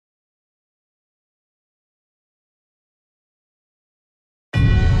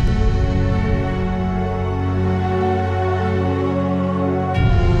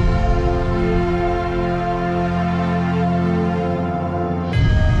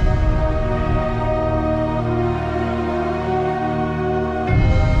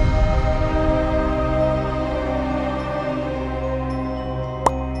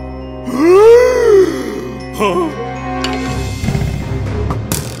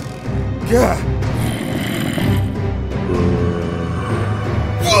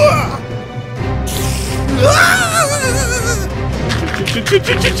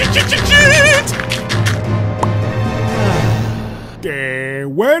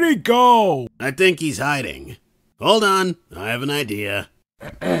Where'd he go? I think he's hiding. Hold on, I have an idea.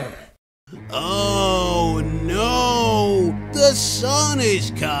 Oh no! The sun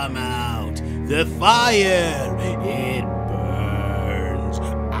has come out! The fire! It burns!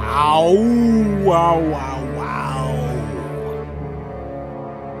 Ow! Ow! Ow! Ow!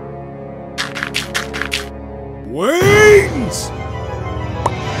 Wings!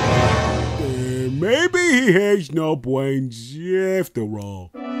 Maybe he has no brains after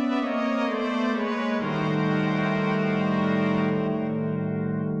all.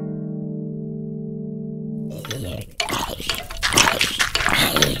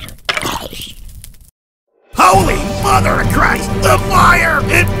 Holy Mother of Christ! The fire!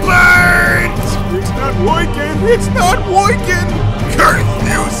 It burns! It's not working! It's not working! Curse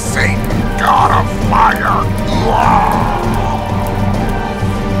you, Satan, God of fire!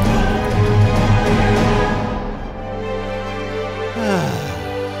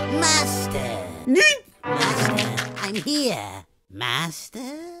 Master! Master, I'm here.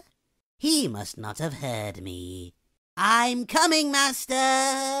 Master? He must not have heard me. I'm coming,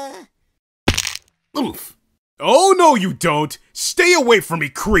 Master! Oomph! Oh, no, you don't! Stay away from me,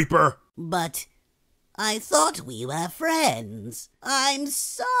 creeper! But I thought we were friends. I'm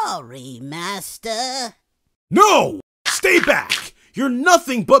sorry, Master. No! Stay back! You're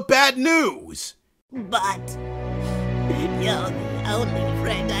nothing but bad news! But you're the only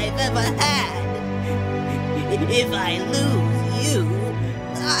friend I've ever had. If I lose you,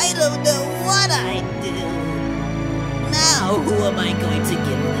 I don't know what I'd do. Now who am I going to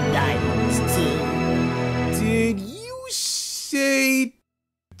give the diamonds to? Did you say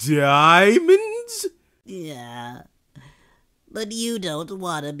diamonds? Yeah, but you don't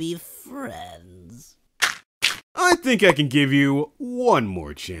want to be friends. I think I can give you one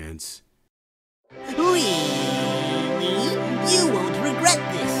more chance. You won't regret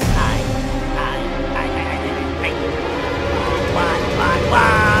this.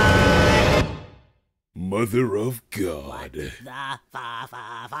 What? Mother of God.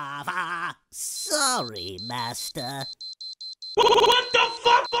 Sorry, Master. What the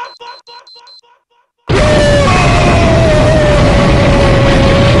fuck?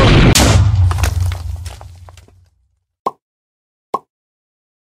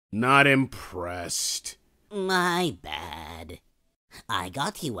 Not impressed. My bad. I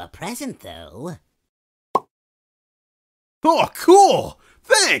got you a present, though. Oh, cool!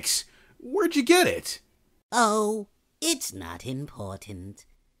 Thanks! Where'd you get it? Oh, it's not important.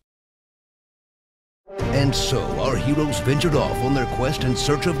 And so our heroes ventured off on their quest in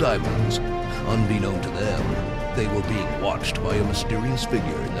search of diamonds. Unbeknown to them, they were being watched by a mysterious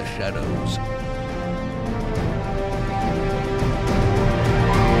figure in the shadows.